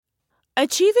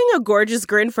Achieving a gorgeous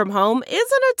grin from home isn't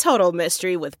a total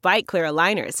mystery with Bite Clear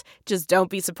aligners. Just don't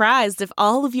be surprised if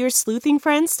all of your sleuthing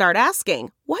friends start asking,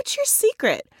 "What's your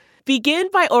secret?" Begin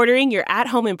by ordering your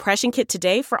at-home impression kit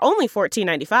today for only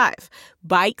 $14.95.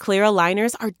 Bite Clear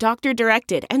aligners are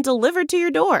doctor-directed and delivered to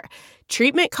your door.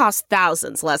 Treatment costs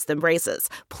thousands less than braces.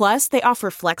 Plus, they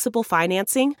offer flexible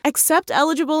financing, accept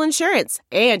eligible insurance,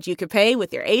 and you can pay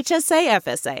with your HSA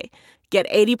FSA. Get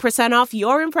 80% off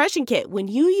your impression kit when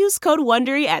you use code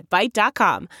WONDERY at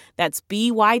Byte.com. That's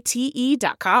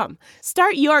BYTE.com.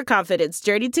 Start your confidence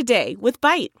journey today with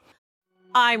Byte.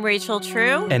 I'm Rachel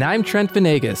True. And I'm Trent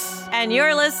Venegas. And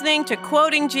you're listening to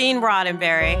Quoting Gene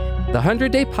Roddenberry, the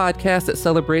 100-day podcast that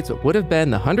celebrates what would have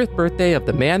been the 100th birthday of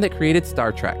the man that created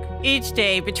Star Trek. Each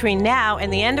day between now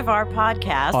and the end of our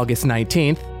podcast, August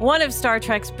 19th, one of Star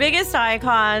Trek's biggest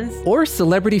icons, or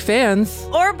celebrity fans,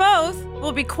 or both,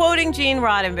 will be quoting Gene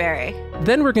Roddenberry.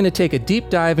 Then we're going to take a deep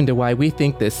dive into why we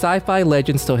think this sci-fi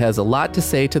legend still has a lot to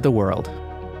say to the world.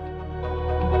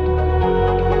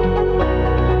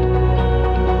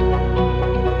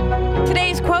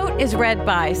 Today's quote is read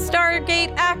by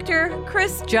Stargate actor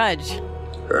Chris Judge.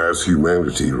 As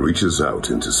humanity reaches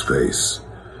out into space,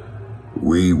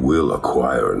 we will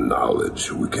acquire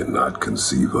knowledge we cannot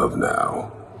conceive of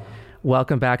now.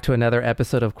 Welcome back to another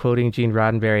episode of Quoting Gene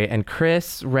Roddenberry. And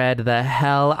Chris read the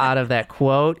hell out of that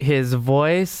quote. His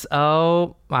voice,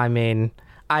 I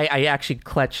actually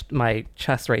clutched my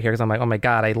chest right here because I'm like, oh my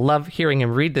God, I love hearing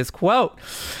him read this quote.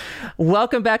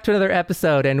 Welcome back to another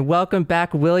episode, and welcome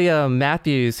back William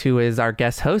Matthews, who is our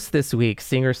guest host this week,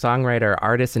 singer-songwriter,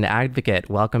 artist, and advocate.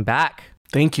 Welcome back.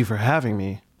 Thank you for having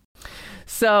me.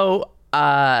 So,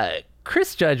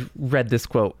 Chris Judge read this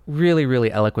quote really,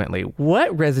 really eloquently.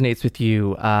 What resonates with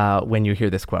you when you hear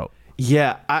this quote?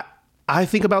 Yeah, I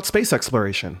think about space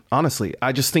exploration, honestly.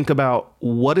 I just think about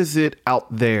what is it out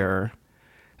there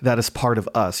that is part of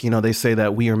us. You know, they say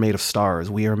that we are made of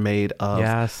stars. We are made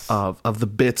of the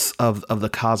bits of the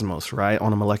cosmos, right,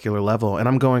 on a molecular level. And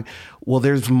I'm going, well,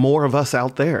 there's more of us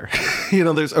out there. You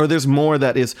know, there's more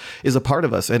that is a part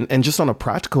of us. And just on a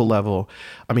practical level,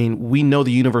 I mean, we know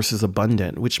the universe is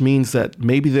abundant, which means that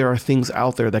maybe there are things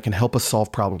out there that can help us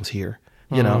solve problems here.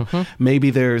 You know, maybe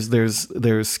there's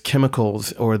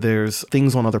chemicals or there's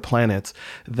things on other planets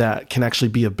that can actually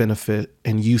be of benefit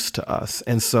and use to us.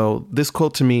 And so this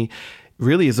quote to me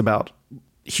really is about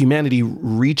humanity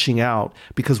reaching out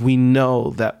because we know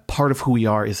that part of who we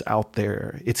are is out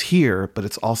there. It's here, but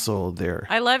it's also there.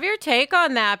 I love your take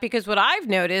on that because what I've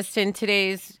noticed in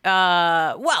today's,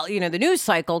 the news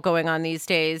cycle going on these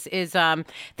days is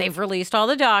they've released all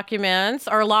the documents,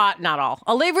 or a lot, not all.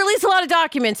 They've released a lot of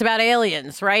documents about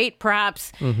aliens, right?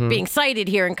 Perhaps being sighted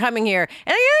here and coming here.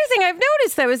 And the other thing I've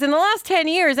noticed, though, is in the last 10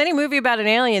 years, any movie about an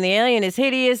alien, the alien is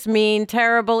hideous, mean,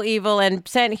 terrible, evil, and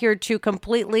sent here to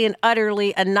completely and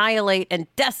utterly annihilate and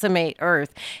decimate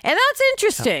Earth. And that's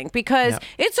interesting because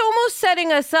it's almost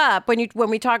setting us up when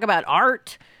we talk about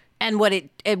art and what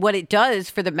it does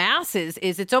for the masses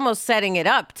is it's almost setting it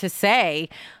up to say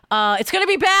it's going to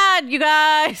be bad, you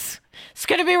guys. It's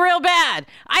going to be real bad.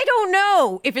 I don't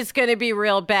know if it's going to be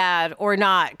real bad or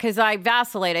not because I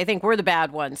vacillate. I think we're the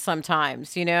bad ones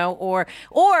sometimes, you know, or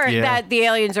that the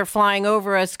aliens are flying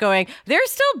over us going, they're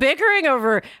still bickering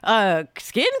over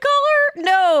skin color?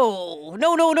 No.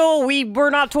 We're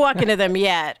not talking to them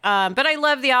yet. But I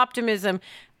love the optimism.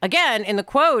 Again, in the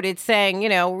quote, it's saying, you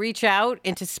know, reach out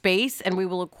into space and we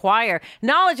will acquire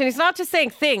knowledge. And it's not just saying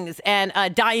things and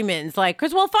diamonds, like,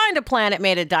 because we'll find a planet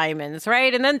made of diamonds,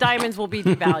 right? And then diamonds will be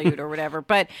devalued or whatever.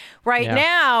 But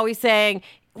now he's saying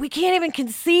we can't even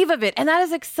conceive of it. And that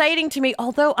is exciting to me.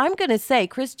 Although I'm going to say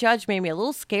Chris Judge made me a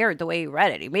little scared the way he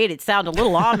read it. He made it sound a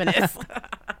little ominous.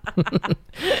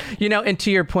 You know, and to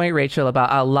your point, Rachel,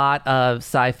 about a lot of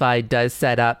sci-fi does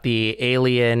set up the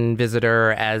alien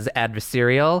visitor as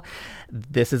adversarial.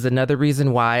 This is another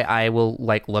reason why I will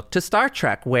look to Star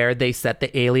Trek, where they set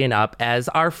the alien up as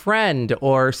our friend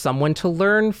or someone to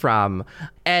learn from.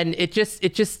 And it's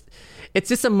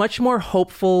just a much more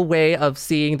hopeful way of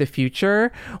seeing the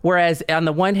future. Whereas on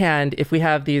the one hand, if we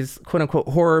have these quote unquote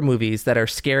horror movies that are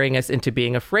scaring us into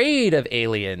being afraid of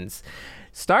aliens,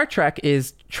 Star Trek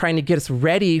is trying to get us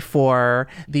ready for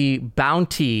the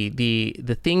bounty,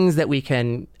 the things that we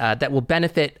can, that will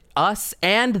benefit us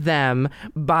and them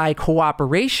by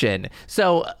cooperation.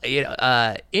 So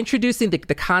introducing the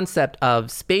concept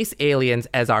of space aliens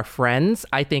as our friends,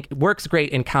 I think works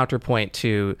great in counterpoint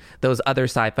to those other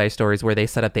sci-fi stories where they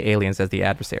set up the aliens as the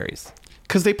adversaries.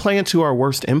 Because they play into our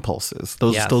worst impulses,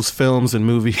 those films and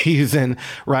movies, and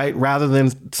right, rather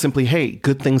than simply, hey,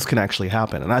 good things can actually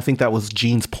happen. And I think that was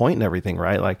Gene's point and everything,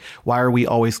 right? Like, why are we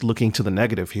always looking to the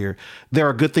negative here? There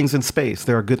are good things in space.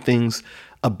 There are good things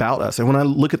about us. And when I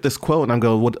look at this quote and I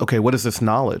go, what is this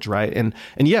knowledge, right? And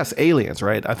yes, aliens,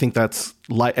 right? I think that's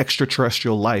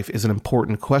extraterrestrial life is an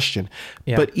important question.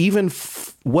 Yeah. But even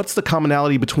what's the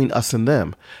commonality between us and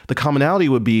them? The commonality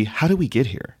would be, how do we get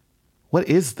here? What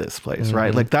is this place,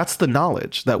 right? Like, that's the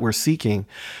knowledge that we're seeking,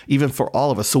 even for all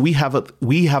of us. So we have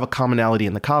a commonality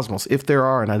in the cosmos. If there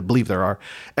are, and I believe there are,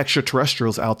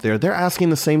 extraterrestrials out there, they're asking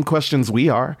the same questions we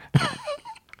are.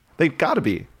 They've got to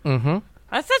be. Mm-hmm.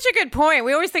 That's such a good point.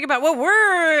 We always think about what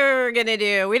we're going to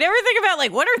do. We never think about,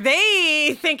 like, what are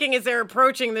they thinking as they're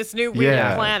approaching this new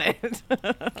weird planet?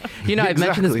 I've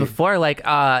mentioned this before. Like,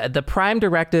 the prime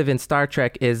directive in Star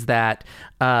Trek is that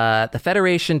the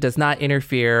Federation does not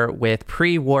interfere with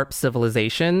pre-warp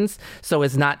civilizations so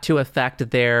as not to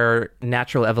affect their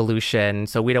natural evolution.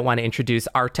 So we don't want to introduce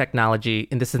our technology,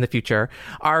 and this is in the future,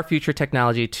 our future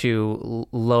technology to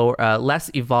less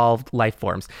evolved life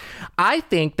forms. I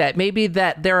think that maybe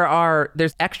that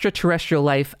there's extraterrestrial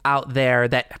life out there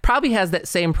that probably has that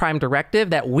same prime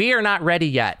directive that we are not ready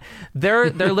yet.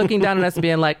 They're looking down on us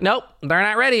being like, nope, they're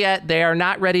not ready yet. They are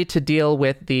not ready to deal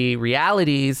with the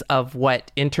realities of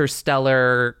what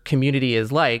interstellar community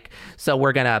is like. So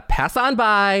we're going to pass on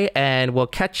by and we'll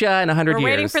catch you in 100 years. We're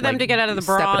waiting for them to get out of the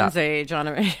Bronze Age in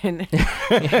America,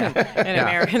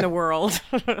 in the world.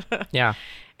 Yeah.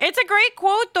 It's a great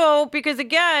quote, though, because,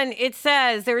 again, it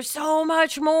says there's so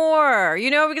much more,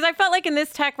 because I felt like in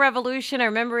this tech revolution, I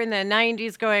remember in the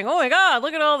 90s going, oh, my God,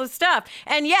 look at all this stuff.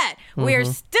 And yet we're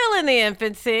still in the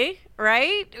infancy,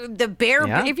 right?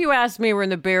 If you ask me, we're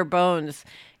in the bare bones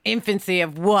infancy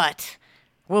of what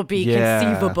will be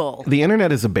conceivable. The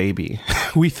internet is a baby.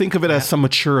 We think of it as some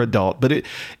mature adult, but it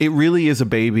really is a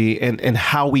baby, and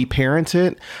how we parent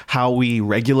it, how we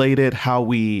regulate it, how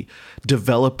we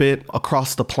develop it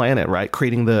across the planet, right?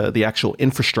 Creating the actual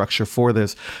infrastructure for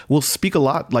this will speak a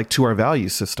lot like to our value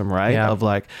system, right? Yeah. Of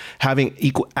like having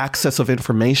equal access of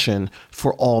information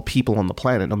for all people on the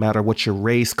planet, no matter what your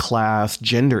race, class,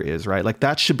 gender is, right? Like,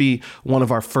 that should be one of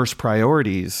our first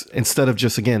priorities, instead of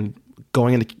just, again,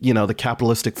 going into, the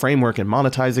capitalistic framework and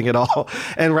monetizing it all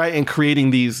and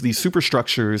creating these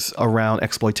superstructures around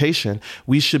exploitation.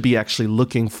 We should be actually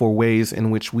looking for ways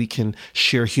in which we can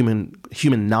share human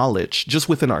knowledge just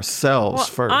within ourselves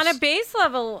first. On a base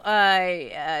level,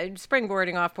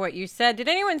 springboarding off what you said, did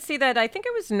anyone see that? I think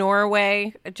it was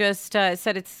Norway just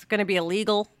said it's going to be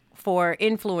illegal for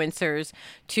influencers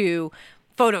to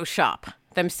Photoshop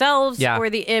themselves or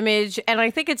the image, and I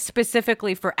think it's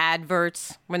specifically for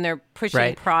adverts when they're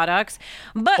pushing products.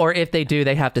 Or if they do,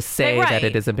 they have to say that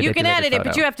it is a manipulated photo. You can edit it,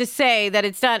 but you have to say that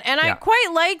it's done. And I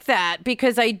quite like that,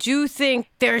 because I do think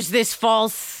there's this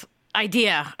false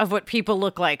idea of what people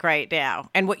look like right now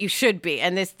and what you should be,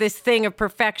 and this thing of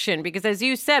perfection. Because as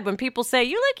you said, when people say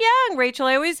you look young, Rachel,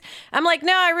 I'm like,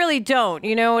 no, I really don't.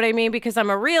 You know what I mean? Because I'm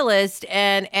a realist,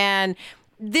 and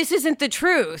this isn't the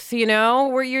truth,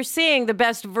 where you're seeing the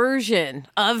best version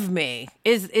of me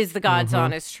is the God's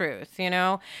honest truth,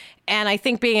 And I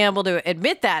think being able to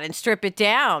admit that and strip it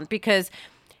down, because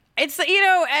it's, and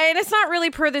it's not really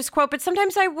per this quote, but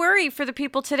sometimes I worry for the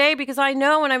people today, because I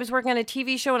know when I was working on a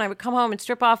TV show and I would come home and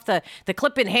strip off the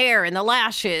clip-in hair and the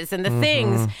lashes and the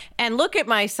things and look at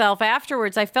myself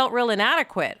afterwards, I felt real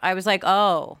inadequate. I was like,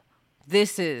 oh,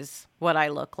 this is what I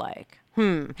look like.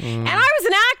 And I was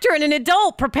an actor and an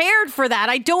adult prepared for that.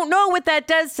 I don't know what that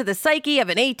does to the psyche of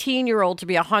an 18-year-old, to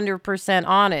be 100%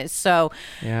 honest. So,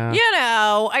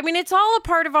 it's all a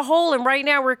part of a whole. And right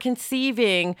now we're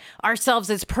conceiving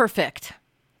ourselves as perfect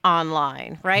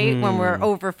online, right? When we're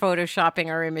over photoshopping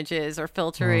our images or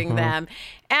filtering them.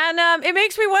 And it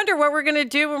makes me wonder what we're going to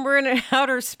do when we're in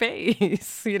outer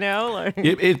space,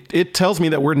 It tells me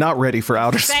that we're not ready for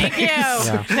outer space. Thank you.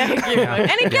 Thank you.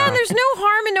 And again, there's no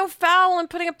harm and no foul in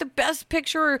putting up the best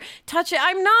picture or touch it.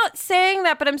 I'm not saying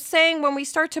that, but I'm saying when we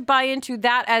start to buy into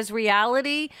that as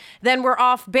reality, then we're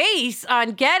off base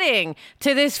on getting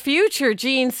to this future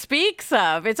Gene speaks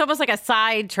of. It's almost like a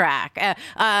sidetrack.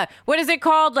 What is it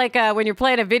called? Like when you're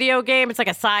playing a video game, it's like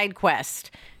a side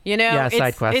quest.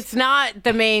 Side quest. It's not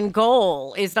the main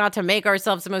goal is not to make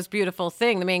ourselves the most beautiful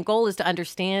thing. The main goal is to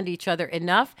understand each other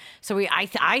enough. So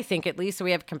I think at least so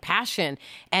we have compassion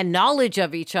and knowledge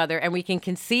of each other, and we can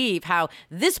conceive how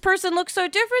this person looks so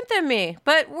different than me,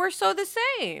 but we're so the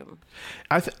same.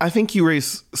 I think you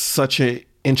raise such an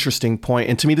interesting point.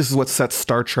 And to me, this is what sets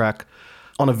Star Trek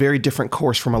on a very different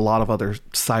course from a lot of other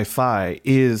sci-fi,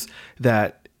 is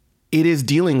that it is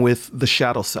dealing with the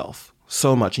shadow self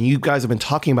so much. And you guys have been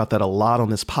talking about that a lot on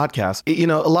this podcast. A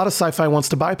lot of sci-fi wants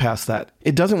to bypass that.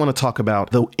 It doesn't want to talk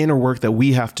about the inner work that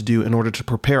we have to do in order to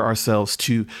prepare ourselves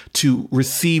to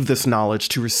receive this knowledge,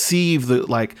 to receive the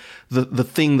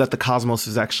thing that the cosmos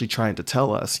is actually trying to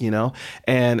tell us,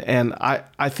 And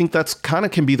I think that's kind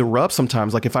of can be the rub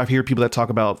sometimes. Like if I hear people that talk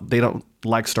about they don't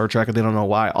like Star Trek and they don't know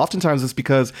why, oftentimes it's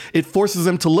because it forces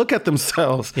them to look at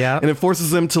themselves. Yeah. And it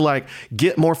forces them to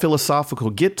get more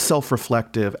philosophical, get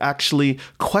self-reflective, actually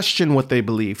question what they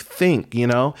believe, think,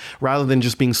 rather than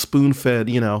just being spoon-fed,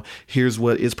 here's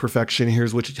what is perfection,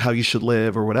 here's how you should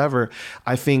live or whatever.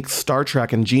 I think Star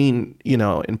Trek and Gene,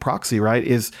 in Proxy, right,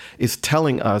 is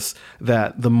telling us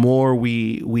that the more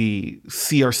we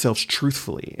see ourselves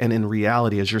truthfully and in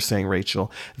reality, as you're saying,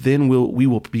 Rachel, then we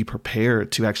will be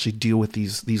prepared to actually deal with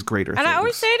these greater things. And I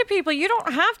always say to people, you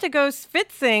don't have to go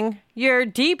spitzing your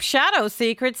deep shadow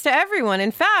secrets to everyone.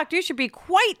 In fact, you should be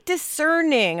quite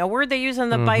discerning, a word they use in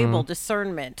the Bible,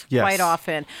 discernment, quite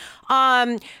often.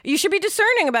 You should be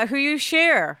discerning about who you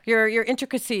share your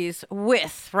intricacies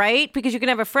with, right? Because you can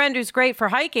have a friend who's great for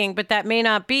hiking, but that may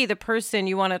not be the person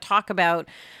you want to talk about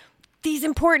these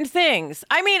important things.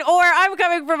 I mean, or I'm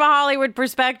coming from a Hollywood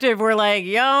perspective where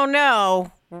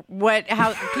no.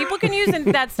 How people can use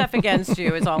that stuff against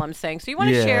you is all I'm saying. So you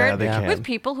want to share it with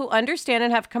people who understand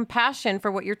and have compassion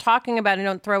for what you're talking about and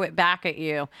don't throw it back at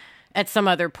you at some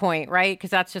other point, right? Because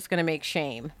that's just going to make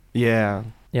shame. Yeah.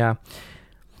 Yeah.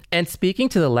 And speaking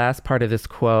to the last part of this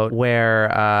quote,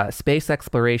 where space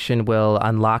exploration will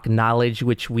unlock knowledge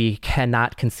which we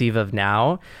cannot conceive of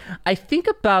now, I think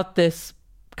about this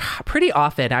pretty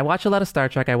often. I watch a lot of Star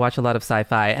Trek. I watch a lot of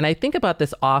sci-fi. And I think about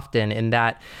this often in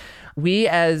that we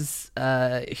as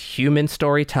human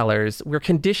storytellers, we're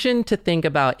conditioned to think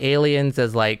about aliens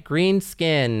as green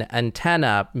skin,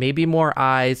 antenna, maybe more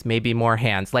eyes, maybe more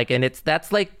hands. That's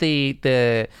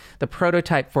the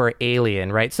prototype for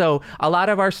alien, right? So a lot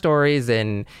of our stories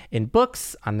in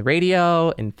books, on the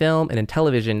radio, in film, and in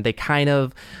television, they kind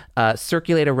of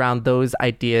circulate around those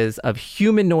ideas of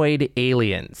humanoid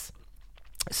aliens.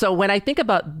 So when I think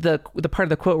about the part of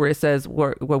the quote where it says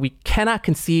where we cannot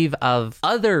conceive of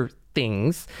other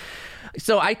things,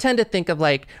 so I tend to think of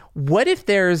what if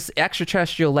there's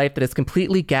extraterrestrial life that is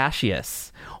completely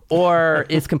gaseous or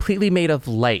is completely made of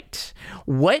light?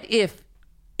 What if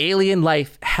alien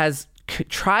life has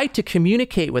tried to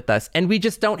communicate with us and we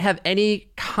just don't have any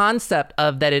concept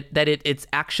of that it's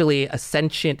actually a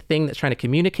sentient thing that's trying to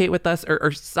communicate with us or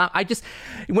some,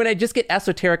 when I just get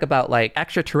esoteric about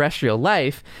extraterrestrial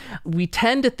life, we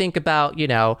tend to think about,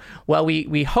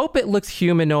 we hope it looks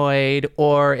humanoid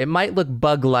or it might look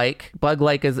bug-like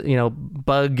is,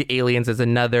 bug aliens is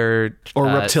another or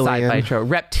reptilian. Sci-fi show.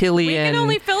 Reptilian. We can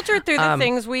only filter through the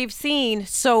things we've seen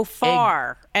so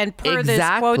far. And per this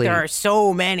quote, there are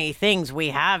so many things we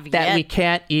have that we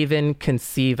can't even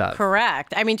conceive of.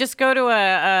 Correct. I mean, just go to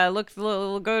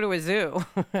a zoo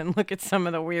and look at some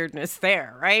of the weirdness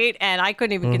there, right? And I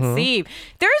couldn't even conceive.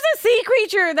 There's a sea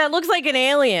creature that looks like an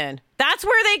alien. That's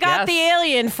where they got the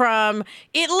alien from.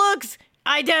 It looks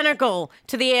identical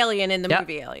to the alien in the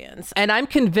movie Aliens. And I'm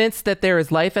convinced that there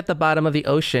is life at the bottom of the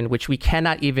ocean, which we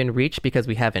cannot even reach because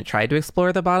we haven't tried to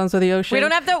explore the bottoms of the ocean. We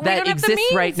don't have the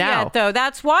means right now. Yet, though.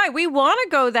 That's why we want to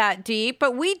go that deep,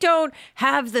 but we don't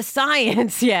have the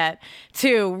science yet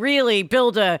to really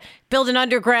build an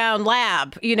underground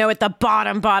lab, at the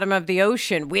bottom of the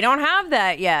ocean. We don't have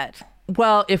that yet.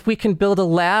 Well, if we can build a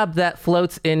lab that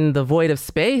floats in the void of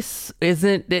space,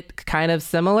 isn't it kind of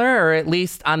similar, or at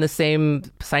least on the same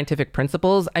scientific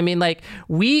principles? I mean,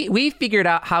 we figured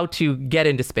out how to get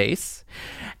into space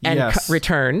and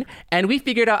return, and we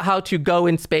figured out how to go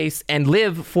in space and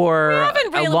live for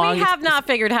We have not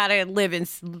figured how to live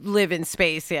in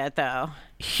space yet, though.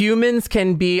 Humans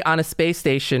can be on a space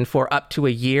station for up to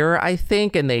a year, I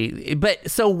think,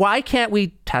 so why can't we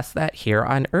test that here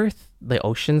on Earth? The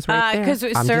ocean's right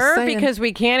there. Because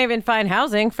we can't even find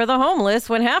housing for the homeless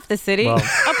when half the city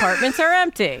apartments are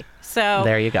empty. So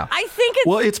there you go. I think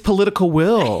it's political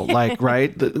will,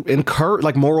 right?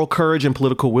 Moral courage and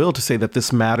political will to say that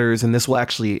this matters and this will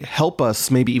actually help us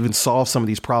maybe even solve some of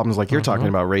these problems like you're talking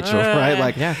about, Rachel,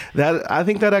 right? That. I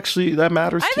think that actually that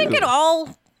matters too. I think it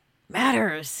all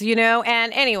matters,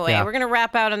 And anyway, we're going to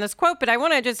wrap out on this quote, but I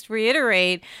want to just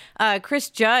reiterate, Chris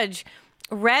Judge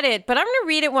read it, but I'm going to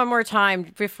read it one more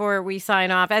time before we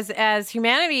sign off. As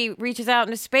humanity reaches out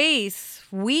into space,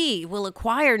 we will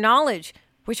acquire knowledge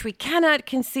which we cannot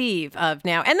conceive of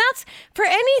now. And that's for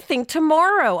anything.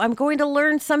 Tomorrow, I'm going to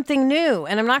learn something new,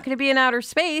 and I'm not going to be in outer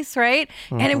space, right?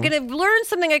 And I'm going to learn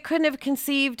something I couldn't have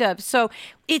conceived of. So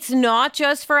it's not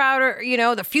just for outer,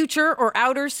 the future or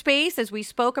outer space, as we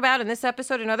spoke about in this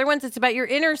episode and other ones. It's about your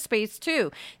inner space too.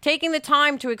 Taking the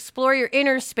time to explore your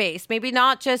inner space. Maybe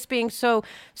not just being so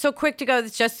quick to go,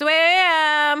 it's just the way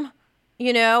I am.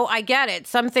 I get it.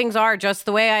 Some things are just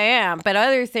the way I am, but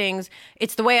other things,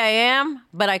 it's the way I am,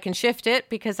 but I can shift it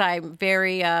because I'm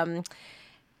very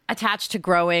attached to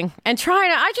growing and trying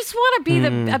to. I just want to be I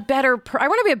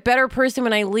want to be a better person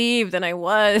when I leave than I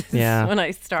was when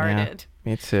I started.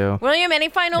 Yeah, me too. William, any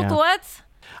final thoughts?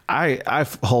 I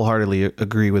wholeheartedly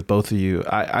agree with both of you.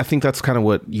 I think that's kind of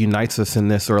what unites us in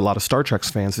this, or a lot of Star Trek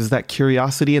fans, is that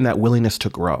curiosity and that willingness to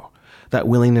grow, that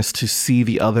willingness to see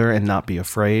the other and not be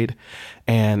afraid,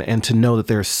 and to know that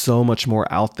there's so much more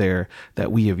out there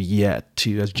that we have yet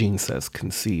to, as Gene says,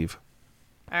 conceive.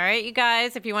 All right, you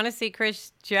guys, if you want to see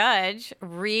Chris Judge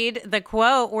read the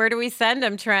quote, where do we send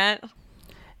them, Trent?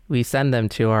 We send them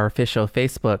to our official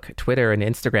Facebook, Twitter, and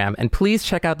Instagram. And please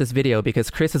check out this video because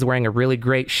Chris is wearing a really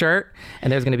great shirt and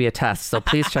there's going to be a test. So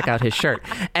please check out his shirt.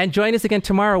 And join us again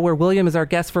tomorrow where William is our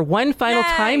guest for one final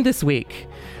time this week.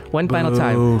 One final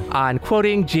time on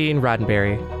Quoting Gene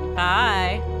Roddenberry.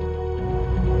 Bye.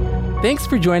 Thanks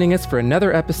for joining us for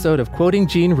another episode of Quoting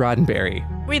Gene Roddenberry.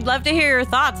 We'd love to hear your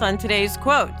thoughts on today's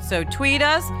quote. So tweet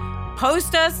us,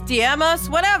 post us, DM us,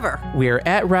 whatever. We are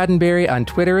at Roddenberry on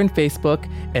Twitter and Facebook,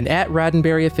 and at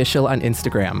Roddenberry Official on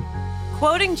Instagram.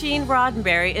 Quoting Gene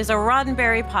Roddenberry is a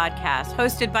Roddenberry podcast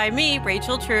hosted by me,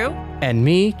 Rachel True. And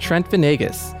me, Trent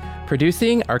Venegas.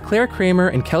 Producing are Claire Kramer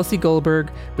and Kelsey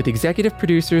Goldberg, with executive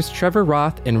producers Trevor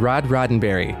Roth and Rod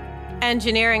Roddenberry.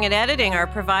 Engineering and editing are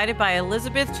provided by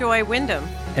Elizabeth Joy Wyndham.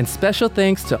 And special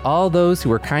thanks to all those who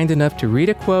were kind enough to read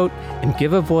a quote and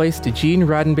give a voice to Gene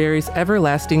Roddenberry's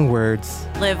everlasting words.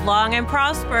 Live long and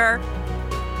prosper.